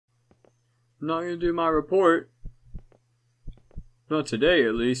I'm not gonna do my report. Not today,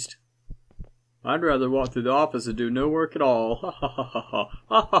 at least. I'd rather walk through the office and do no work at all. Ha ha ha ha ha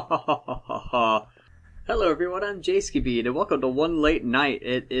ha ha ha ha ha ha. Hello everyone, I'm JayskiBean and welcome to One Late Night.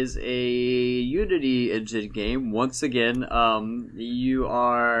 It is a Unity engine game. Once again, you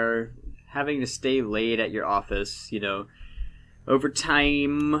are having to stay late at your office, you know, over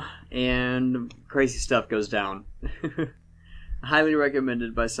time, and crazy stuff goes down. Highly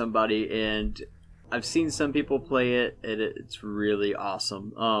recommended by somebody, and I've seen some people play it, and it's really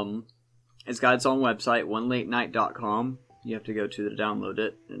awesome. It's got its own website, onelatenight.com. You have to go to download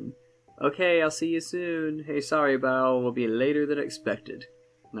it, and okay, I'll see you soon. Hey, sorry, but I will be later than expected.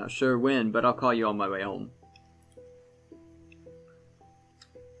 Not sure when, but I'll call you on my way home.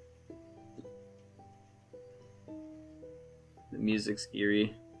 The music's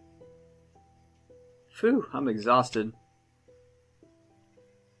eerie. Phew, I'm exhausted.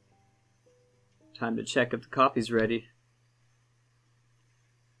 Time to check if the coffee's ready.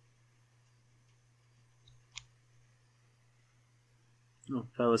 Oh,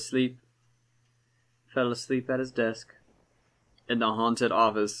 fell asleep. Fell asleep at his desk. In the haunted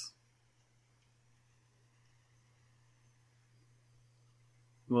office.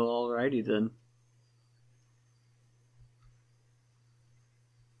 Well, alrighty then.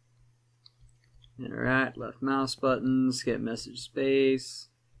 Interact, left mouse button, skip message space,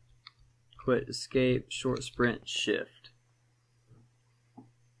 quit, escape, short sprint, shift.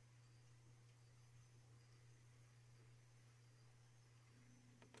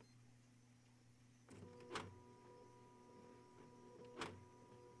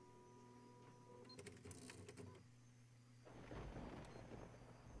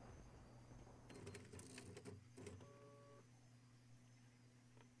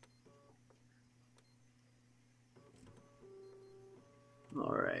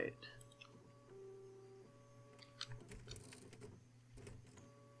 Alright.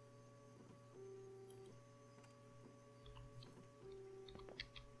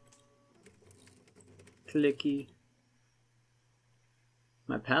 Clicky.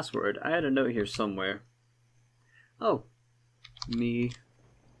 My password. I had a note here somewhere. Oh. Me.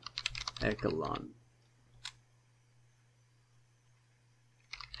 Echelon.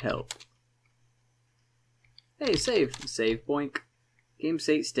 Help. Hey, save. Save, boink. Game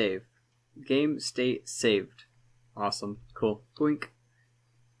state saved. Game state saved. Awesome. Cool. Boink.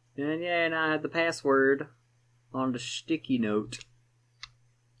 And yeah, and I had the password on the sticky note.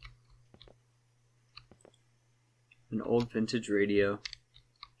 An old vintage radio.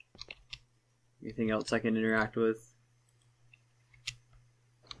 Anything else I can interact with?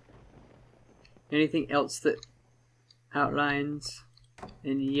 Anything else that outlines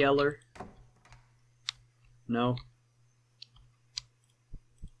in yeller? No.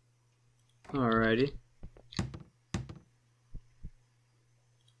 Alrighty.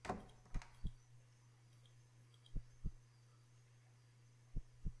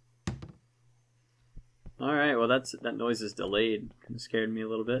 Alright, well that noise is delayed. Kinda scared me a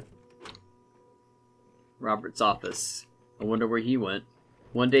little bit. Robert's office. I wonder where he went.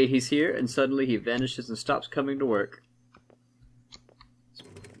 One day he's here and suddenly he vanishes and stops coming to work.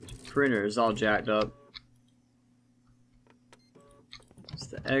 His printer is all jacked up. It's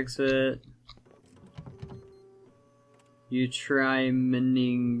the exit. You try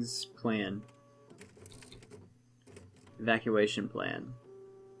Manning's plan. Evacuation plan.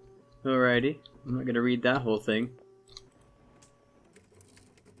 Alrighty. I'm not gonna read that whole thing.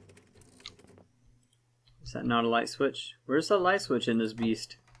 Is that not a light switch? Where's the light switch in this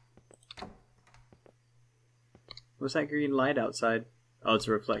beast? What's that green light outside? Oh, it's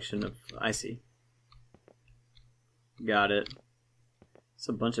a reflection of... I see. Got it. It's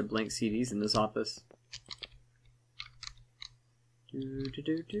a bunch of blank CDs in this office. Do do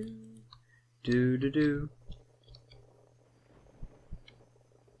do do do do do.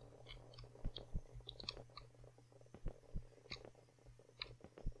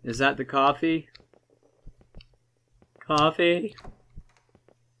 Is that the coffee? Coffee?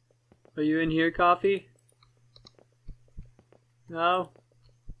 Are you in here, coffee? No?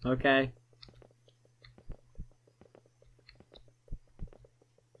 Okay.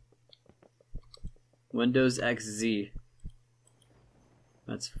 Windows XZ.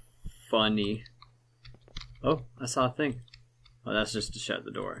 That's funny. Oh, I saw a thing. Oh, that's just to shut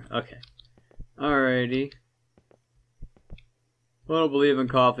the door. Okay. Alrighty. I don't believe in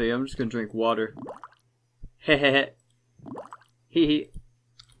coffee. I'm just gonna drink water. Hehehe. Hee hee.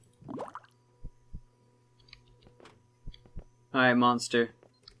 Alright, monster.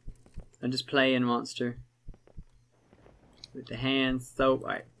 I'm just playing, monster. With the hands, so...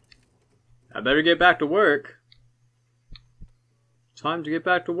 Alright. I better get back to work. Time to get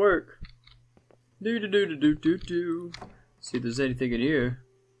back to work. Do. See if there's anything in here.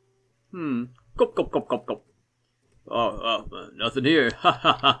 Gulp, gulp, gulp, gulp, gulp. Oh, nothing here. Ha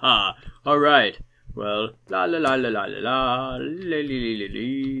ha ha ha. Alright. Well, la la la la la la la la la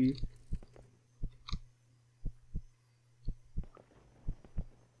la.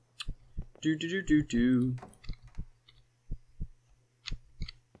 Do.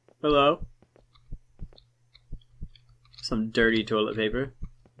 Hello? Some dirty toilet paper.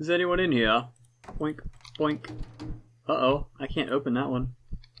 Is anyone in here? Boink, boink. Uh-oh, I can't open that one.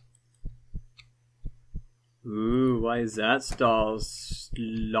 Ooh, why is that stall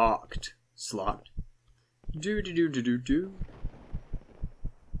locked? Slocked. Do.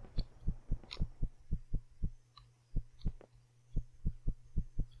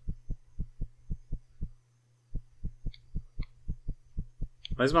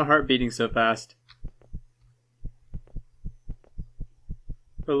 Why is my heart beating so fast?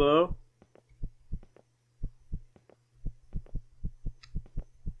 Hello?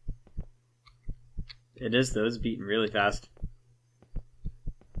 It is though, it's beating really fast.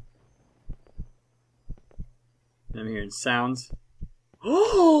 I'm hearing sounds.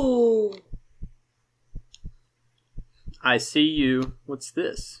 Oh! I see you. What's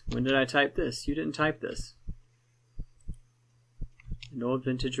this? When did I type this? You didn't type this. An old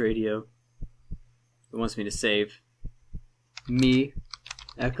vintage radio. It wants me to save. Me.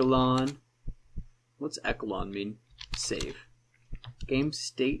 Echelon. What's Echelon mean? Save. Game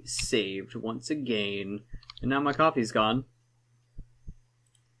state saved once again. And now my coffee's gone.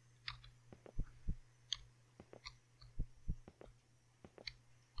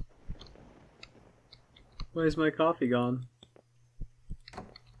 Why is my coffee gone?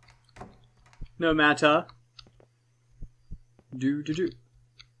 No matter. Do.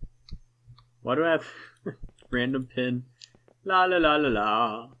 Why do I have random pin? La la la la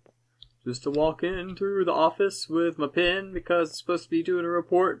la. Just to walk in through the office with my pen because I'm supposed to be doing a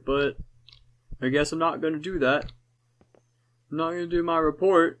report, but I guess I'm not going to do that. I'm not going to do my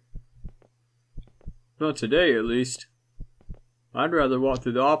report. Not today, at least. I'd rather walk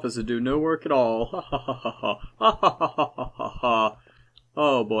through the office and do no work at all. Ha ha ha ha ha. Ha ha ha ha ha ha.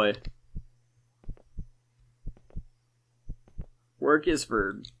 Oh boy. Work is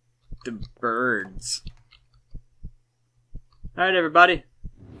for the birds. Alright, everybody.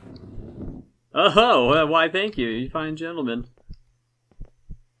 Oh, why thank you, you fine gentlemen.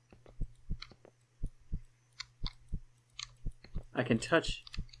 I can touch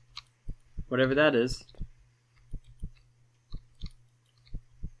whatever that is.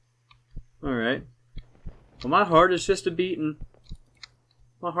 Alright. Well, my heart is just a beating.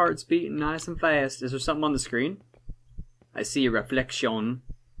 My heart's beating nice and fast. Is there something on the screen? I see a reflection.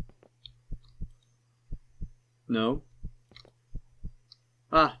 No.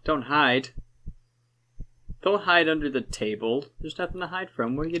 Ah, don't hide. Don't hide under the table. There's nothing to hide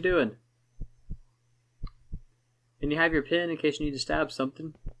from. What are you doing? And you have your pen in case you need to stab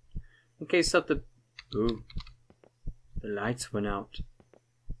something. In case something... Ooh. The lights went out.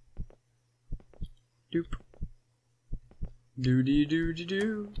 Doop.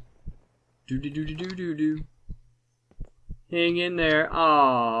 Doo-dee-doo-dee-doo. Doo-dee-doo-dee-doo-doo-doo. Hang in there.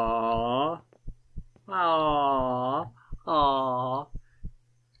 Aww. Aww. Aww.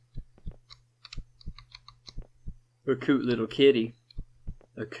 A cute little kitty.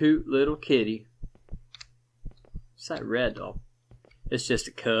 A cute little kitty. What's that red doll? It's just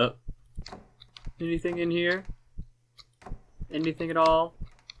a cup. Anything in here? Anything at all?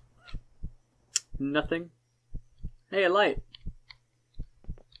 Nothing? Hey, a light.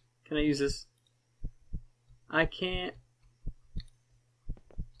 Can I use this? I can't.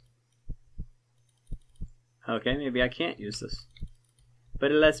 Okay, maybe I can't use this.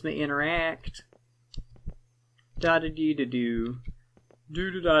 But it lets me interact. Da da dee da doo.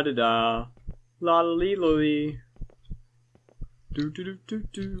 Doo da da da da. La la lee lo lee. Doo doo doo doo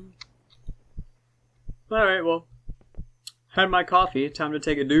doo. Alright, well. Had my coffee. Time to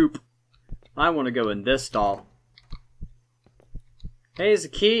take a dupe. I want to go in this stall. Hey, there's a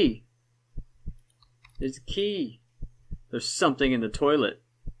key. There's a key. There's something in the toilet.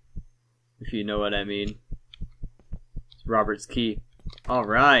 If you know what I mean. It's Robert's key.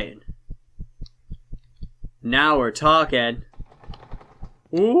 Alright. Now we're talking.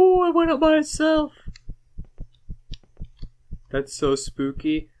 Ooh, it went up by itself. That's so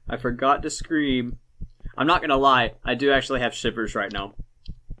spooky. I forgot to scream. I'm not gonna lie. I do actually have shivers right now.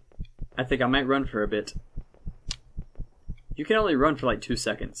 I think I might run for a bit. You can only run for like 2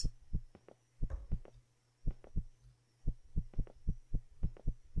 seconds.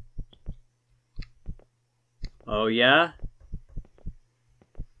 Oh yeah?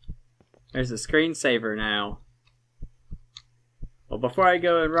 There's a screensaver now. Well, before I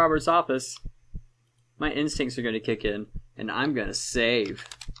go in Robert's office, my instincts are going to kick in, and I'm going to save.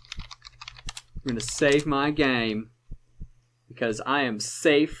 I'm going to save my game, because I am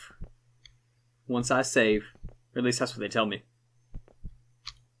safe once I save. Or at least that's what they tell me.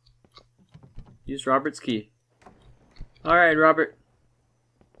 Use Robert's key. Alright, Robert.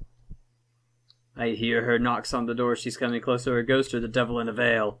 I hear her knocks on the door. She's coming closer. A ghost or the devil in a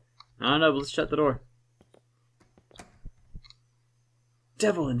veil. I don't know, but let's shut the door.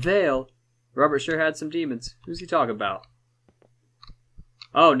 Devil in veil? Robert sure had some demons. Who's he talking about?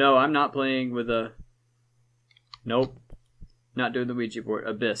 Oh no, I'm not playing with a... Nope. Not doing the Ouija board.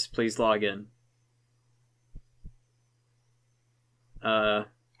 Abyss, please log in. No.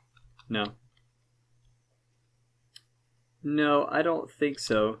 No, I don't think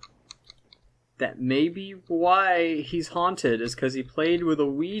so. That may be why he's haunted, is because he played with a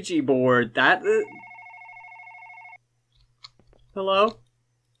Ouija board. That... Hello?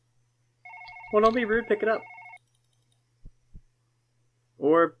 Well, don't be rude, pick it up.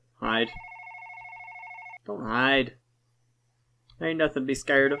 Or hide. Don't hide. There ain't nothing to be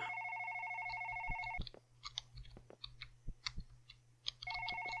scared of.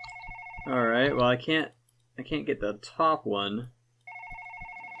 Alright, well I can't get the top one.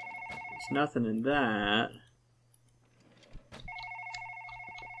 There's nothing in that.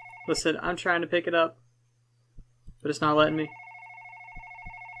 Listen, I'm trying to pick it up, but it's not letting me.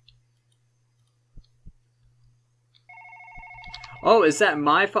 Oh, is that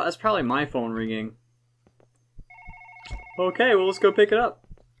my phone? That's probably my phone ringing. Okay, well let's go pick it up.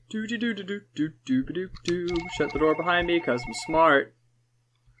 Do do do do do do do do do. Shut the door behind me, cause I'm smart.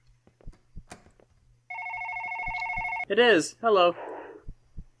 It is. Hello.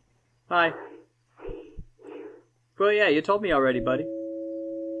 Hi. Well, yeah, you told me already, buddy.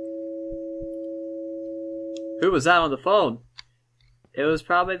 Who was that on the phone? It was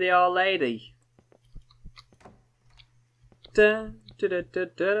probably the old lady. Just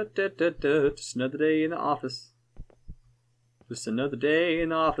another day in the office. Just another day in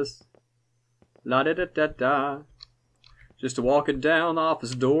the office. La da da da da. Just walking down the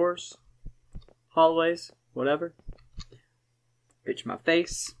office doors, hallways, whatever. Pitch my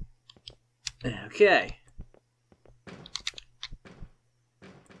face. Okay.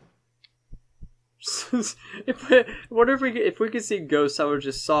 If we could see ghosts, I would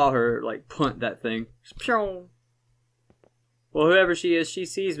just saw her like punt that thing. Well, whoever she is, she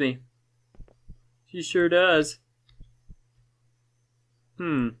sees me. She sure does.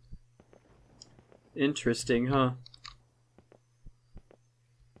 Interesting, huh?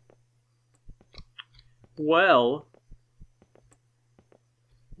 Well,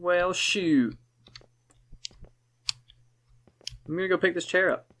 shoot. I'm gonna go pick this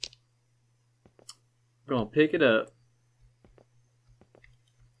chair up. I'm gonna pick it up.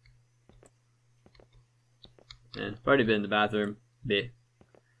 I've already been in the bathroom. Bleh.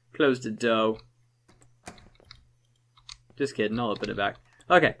 Close the door. Just kidding, I'll open it back.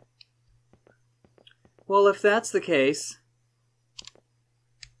 Okay. Well, if that's the case,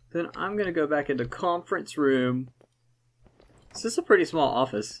 then I'm gonna go back into conference room. Is this a pretty small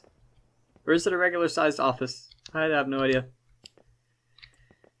office? Or is it a regular sized office? I have no idea.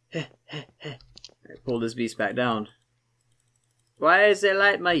 Alright, pull this beast back down. Why is it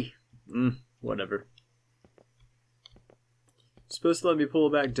like me? Whatever. It's supposed to let me pull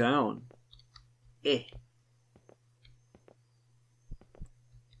it back down.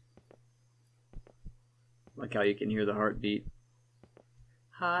 Like how you can hear the heartbeat.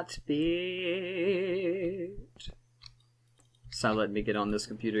 Heartbeat. It's not letting me get on this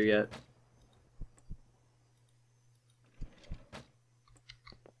computer yet.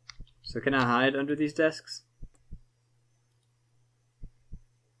 So can I hide under these desks?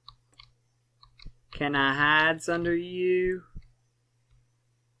 Can I hide under you?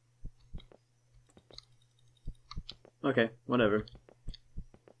 Okay, whatever.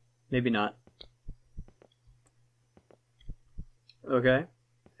 Maybe not. Okay.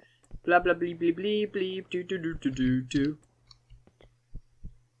 Blah blah bleep bleep bleep bleep do do do do do do.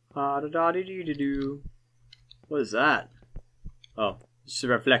 Ah da da do do do do. What is that? Oh, it's a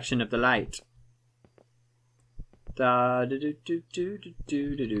reflection of the light. Da do do do do do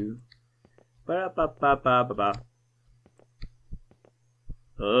do do do. Ba ba ba ba ba ba.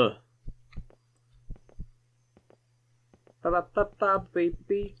 Ugh. Ba ba ba ba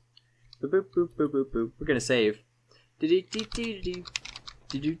baby. Boop boop boop boop boop boop. We're gonna save. Do do do do do.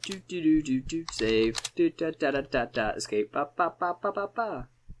 Do do do do do do. Save. Do da da da da da. Escape. Ba ba ba ba ba ba.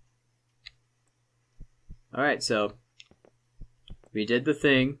 Alright, so we did the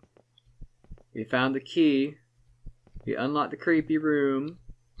thing. We found the key. We unlocked the creepy room.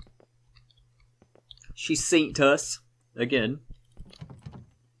 She synced us again.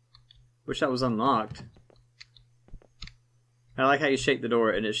 Wish that was unlocked. I like how you shake the door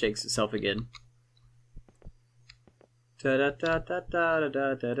and it shakes itself again.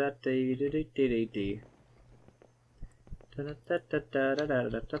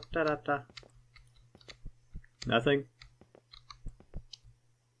 Nothing.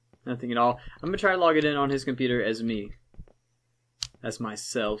 Nothing at all. I'm gonna try to log it in on his computer as me. As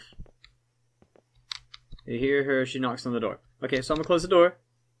myself. You hear her, she knocks on the door. Okay, so I'm gonna close the door.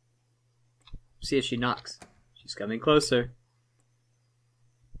 See if she knocks. She's coming closer.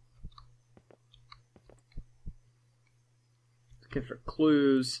 Looking for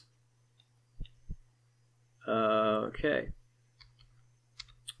clues. Okay.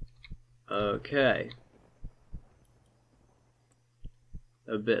 Okay.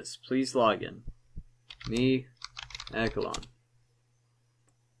 Abyss, please log in. Me, Echelon.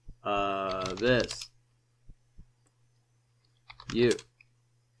 Abyss. You.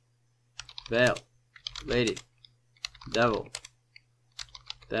 Veil. Lady. Devil.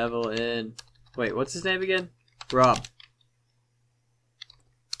 Devil in... Wait, what's his name again? Rob.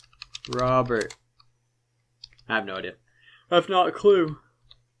 Robert. I have no idea. I have not a clue.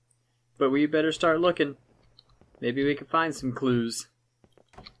 But we better start looking. Maybe we can find some clues.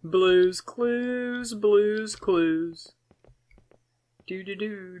 Blues, clues, blues, clues. Do do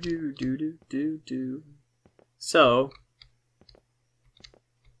do do do do do do. So,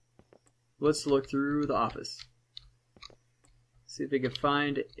 let's look through the office. See if we can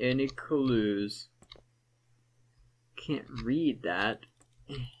find any clues. Can't read that.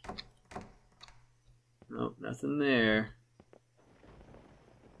 Nope, nothing there.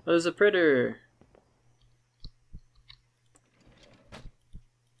 Oh, there's a printer.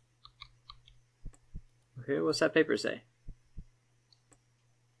 Okay, what's that paper say?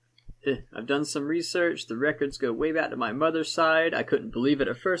 I've done some research. The records go way back to my mother's side. I couldn't believe it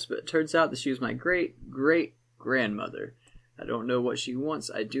at first, but it turns out that she was my great-great-grandmother. I don't know what she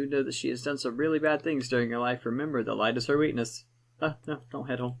wants. I do know that she has done some really bad things during her life. Remember, the light is her weakness. No, don't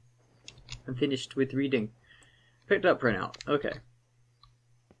head home. I'm finished with reading. Picked up printout. Okay.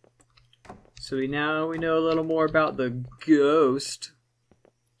 So now we know a little more about the ghost.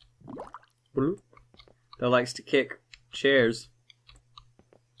 Bloop. That likes to kick chairs.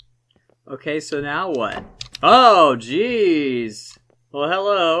 Okay, so now what? Oh, jeez. Well,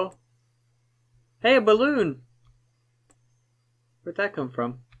 hello. Hey, a balloon. Where'd that come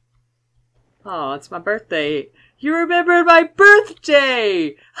from? Oh, it's my birthday. You remembered my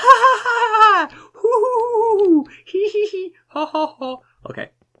birthday! Ha ha ha ha! Hoo hee hee hee! Ha ha ha!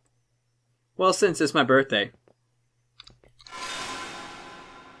 Okay. Well, since it's my birthday.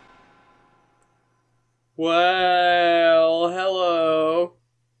 Well, hello.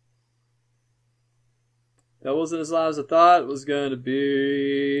 That wasn't as loud as I thought it was going to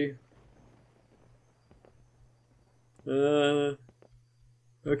be.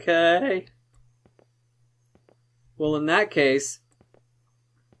 Okay. Well, in that case.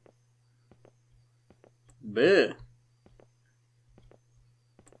 Bleh.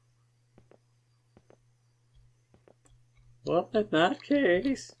 Well, in that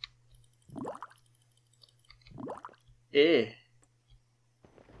case.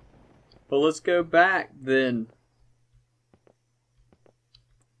 Well, let's go back then.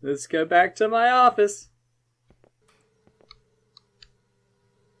 Let's go back to my office.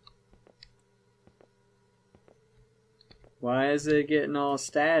 Why is it getting all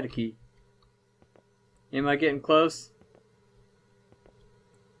staticky? Am I getting close?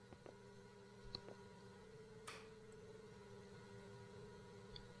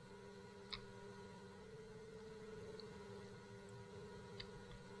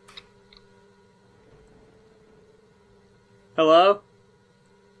 Hello?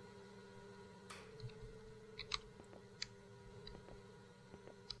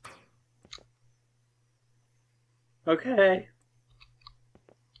 Okay.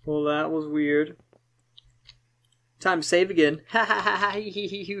 Well, that was weird. Time to save again. Ha ha ha ha.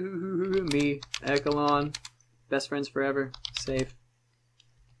 Me, Echelon, best friends forever. Save.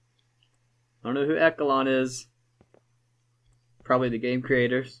 I don't know who Echelon is. Probably the game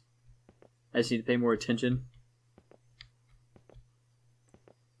creators. I just need to pay more attention.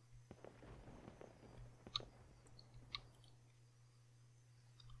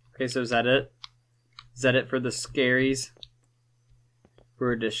 Okay, so is that it? Is that it for the scaries?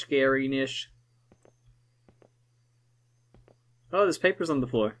 For the scariness? Oh, there's papers on the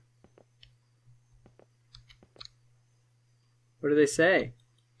floor. What do they say?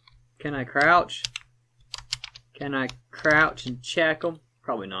 Can I crouch? Can I crouch and check them?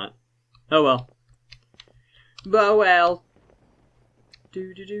 Probably not. Oh well. But well.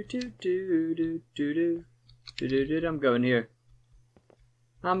 Do do do do do do do do do do do. I'm going here.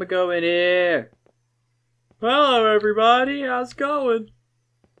 I'm going here. Hello everybody, how's it going?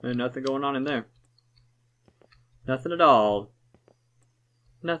 There's nothing going on in there. Nothing at all.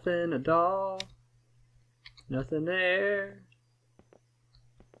 Nothing at all. Nothing there.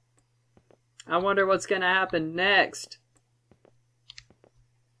 I wonder what's gonna happen next.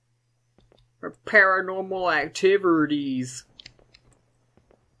 Or paranormal activities.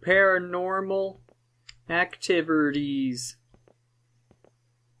 Paranormal activities.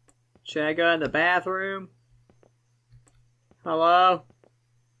 Should I go in the bathroom? Hello?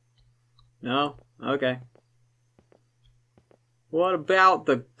 No? Okay. What about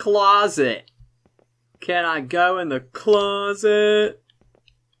the closet? Can I go in the closet?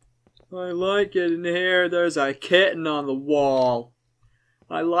 I like it in here. There's a kitten on the wall.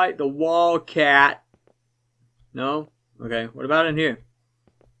 I like the wall cat. No? Okay. What about in here?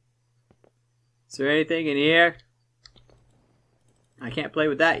 Is there anything in here? I can't play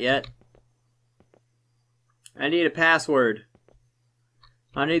with that yet. I need a password.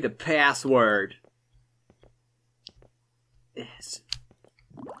 I need the password. Yes.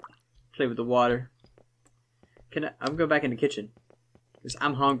 Play with the water. I'm going back in the kitchen. Because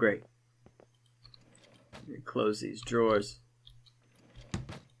I'm hungry. Close these drawers.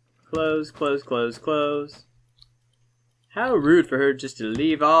 Close, close, close, close. How rude for her just to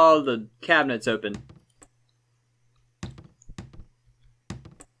leave all the cabinets open.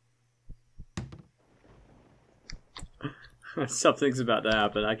 Something's about to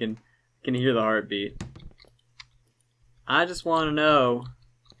happen. I can hear the heartbeat. I just want to know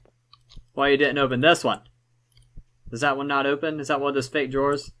why you didn't open this one. Is that one not open? Is that one of those fake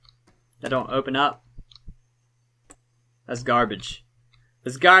drawers that don't open up? That's garbage.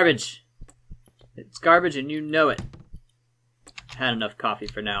 It's garbage. It's garbage and you know it. Had enough coffee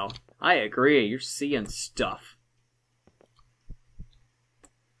for now. I agree. You're seeing stuff.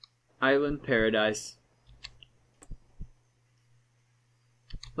 Island Paradise.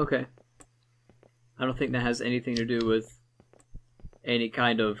 Okay. I don't think that has anything to do with any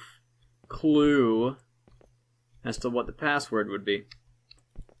kind of clue as to what the password would be.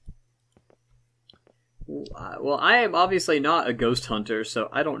 Well, I am obviously not a ghost hunter, so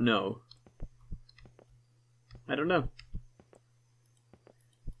I don't know. I don't know.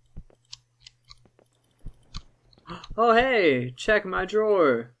 Oh hey, check my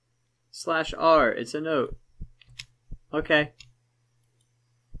drawer. /R, it's a note. Okay.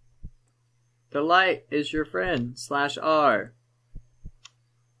 The light is your friend. /R.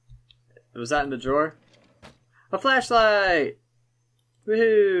 Was that in the drawer? A flashlight!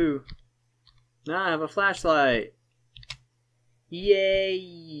 Woohoo! Now I have a flashlight.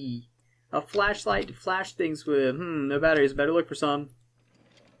 Yay! A flashlight to flash things with. No batteries. Better look for some.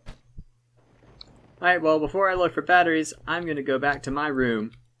 Alright, well, before I look for batteries, I'm gonna go back to my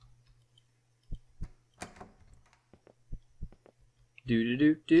room.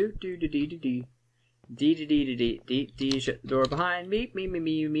 Do-do-do-do-do-do-do-do-do. Dee-dee-dee-dee-dee-dee. Shut the door behind me.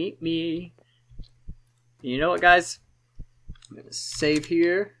 Me. You know what, guys? I'm gonna save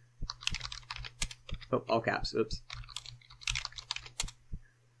here. Oh, all caps. Oops.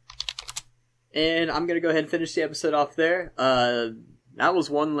 And I'm gonna go ahead and finish the episode off there. That was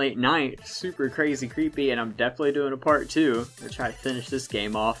one late night. Super crazy creepy, and I'm definitely doing a part 2 to try to finish this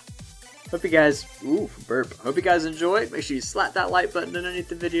game off. Hope you guys, burp. Hope you guys enjoyed. Make sure you slap that like button underneath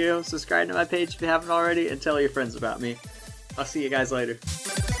the video, subscribe to my page if you haven't already, and tell your friends about me. I'll see you guys later.